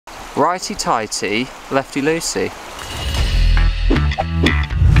righty-tighty, lefty-loosey.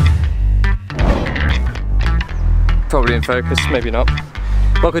 Probably in focus, maybe not.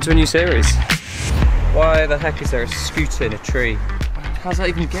 Welcome to a new series. Why the heck is there a scooter in a tree? How's that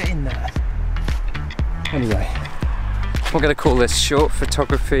even getting there? Anyway, we're going to call this short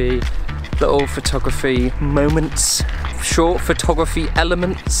photography, little photography moments, short photography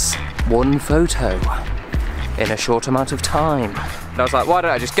elements, one photo in a short amount of time. And I was like, why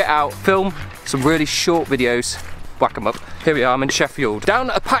don't I just get out, film some really short videos, whack them up. Here we are, I'm in Sheffield, down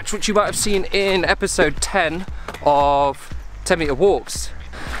a patch which you might have seen in episode 10 of 10-meter walks.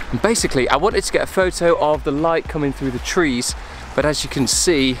 And basically, I wanted to get a photo of the light coming through the trees, but as you can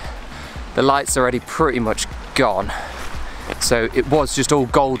see, the light's already pretty much gone. So it was just all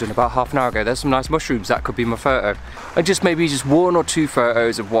golden about half an hour ago. There's some nice mushrooms, that could be my photo. And just maybe just one or two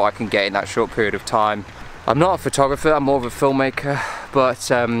photos of what I can get in that short period of time. I'm not a photographer, I'm more of a filmmaker,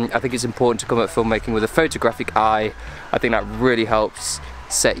 but I think it's important to come at filmmaking with a photographic eye. I think that really helps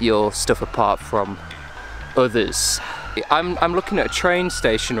set your stuff apart from others. I'm looking at a train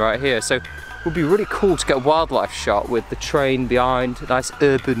station right here, so it would be really cool to get a wildlife shot with the train behind, a nice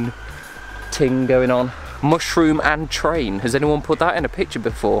urban ting going on. Mushroom and train. Has anyone put that in a picture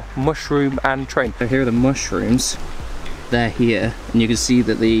before? Mushroom and train. So here are the mushrooms. They're here, and you can see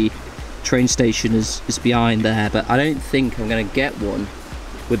that the train station is behind there, but I don't think I'm going to get one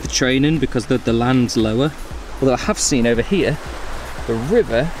with the train in because the land's lower. Although I have seen over here, the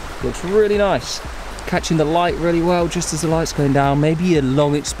river looks really nice. Catching the light really well just as the light's going down. Maybe a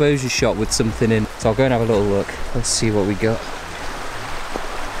long exposure shot with something in. So I'll go and have a little look. Let's see what we got.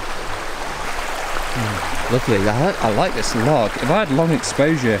 Lovely. I like this log. If I had long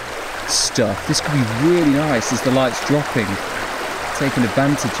exposure stuff, this could be really nice as the light's dropping. Taking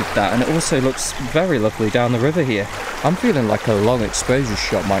advantage of that, and it also looks very lovely down the river here. I'm feeling like a long exposure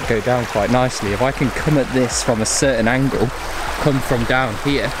shot might go down quite nicely. If I can come at this from a certain angle, come from down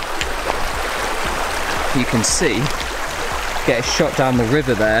here, you can see, get a shot down the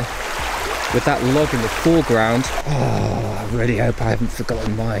river there with that log in the foreground. Oh, I really hope I haven't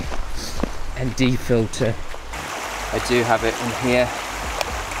forgotten my ND filter. I do have it in here.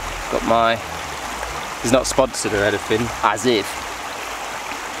 Got my, it's not sponsored or anything, as if.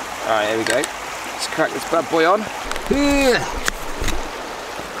 Alright, here we go. Let's crack this bad boy on. Get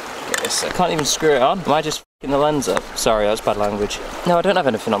this, I can't even screw it on. Am I just f***ing the lens up? Sorry, that was bad language. No, I don't have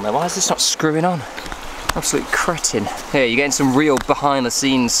anything on there. Why is this not screwing on? Absolute cretin. Here, you're getting some real behind the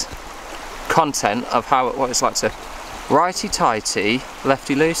scenes content of what it's like to righty-tighty,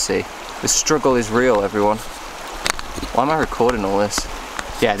 lefty-loosey. The struggle is real, everyone. Why am I recording all this?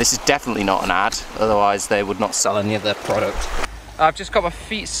 Yeah, this is definitely not an ad, otherwise they would not sell any of their product. I've just got my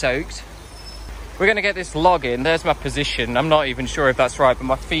feet soaked. We're gonna get this log in. There's my position. I'm not even sure if that's right, but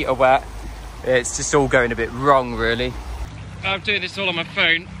my feet are wet. It's just all going a bit wrong, really. I'm doing this all on my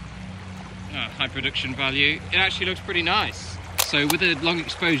phone. High production value. It actually looks pretty nice. So with a long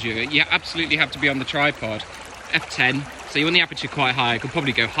exposure, you absolutely have to be on the tripod. F10, so you want the aperture quite high. I could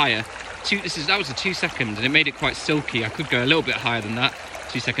probably go higher. That was a 2 second, and it made it quite silky. I could go a little bit higher than that.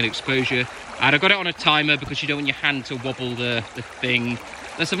 2 second exposure. And I got it on a timer because you don't want your hand to wobble the thing.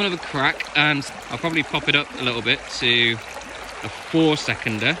 Let's have another crack, and I'll probably pop it up a little bit to a 4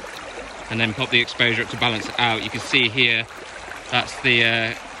 seconder, and then pop the exposure up to balance it out. You can see here, that's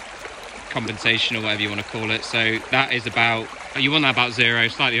the compensation or whatever you want to call it. So that is about, you want that about 0,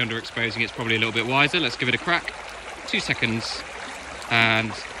 slightly underexposing. It's probably a little bit wiser. Let's give it a crack. 2 seconds, and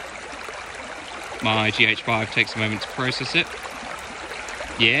my GH5 takes a moment to process it.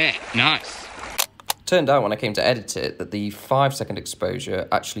 Yeah, nice. Turned out when I came to edit it that the 5 second exposure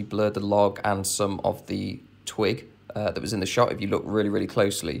actually blurred the log and some of the twig that was in the shot if you look really, really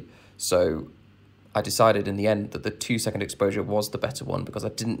closely. So I decided in the end that the 2 second exposure was the better one because I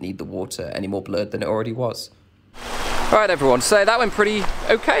didn't need the water any more blurred than it already was. Alright everyone, so that went pretty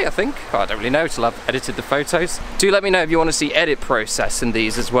okay, I think. I don't really know till I've edited the photos. Do let me know if you want to see edit process in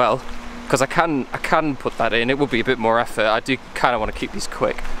these as well, because I can put that in. It will be a bit more effort. I do kind of want to keep these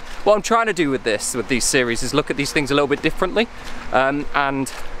quick. What I'm trying to do with these series is look at these things a little bit differently, and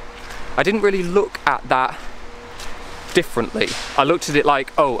I didn't really look at that differently. I looked at it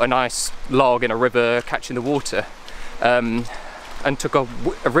like, oh, a nice log in a river catching the water, and took a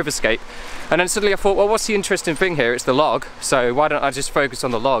riverscape. And then suddenly I thought, well, what's the interesting thing here? It's the log, so why don't I just focus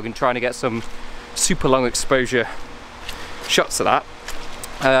on the log and trying to get some super long exposure shots of that,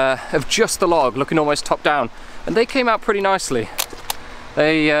 of just the log looking almost top down. And they came out pretty nicely.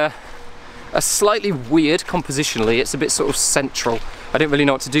 They are slightly weird compositionally. It's a bit sort of central. I didn't really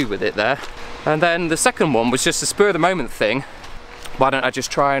know what to do with it there. And then the second one was just a spur of the moment thing. Why don't I just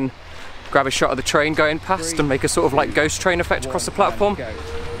try and grab a shot of the train going past and make a sort of like ghost train effect across the platform.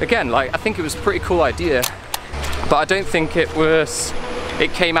 Again, like I think it was a pretty cool idea, but I don't think it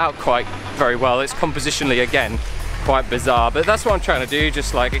came out quite very well. It's compositionally, again, quite bizarre, but that's what I'm trying to do,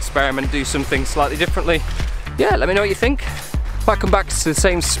 just like experiment, do some things slightly differently. Yeah, let me know what you think. Might come back to the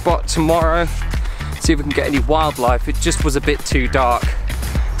same spot tomorrow, see if we can get any wildlife. It just was a bit too dark.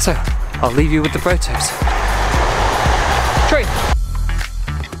 So, I'll leave you with the photos. Train!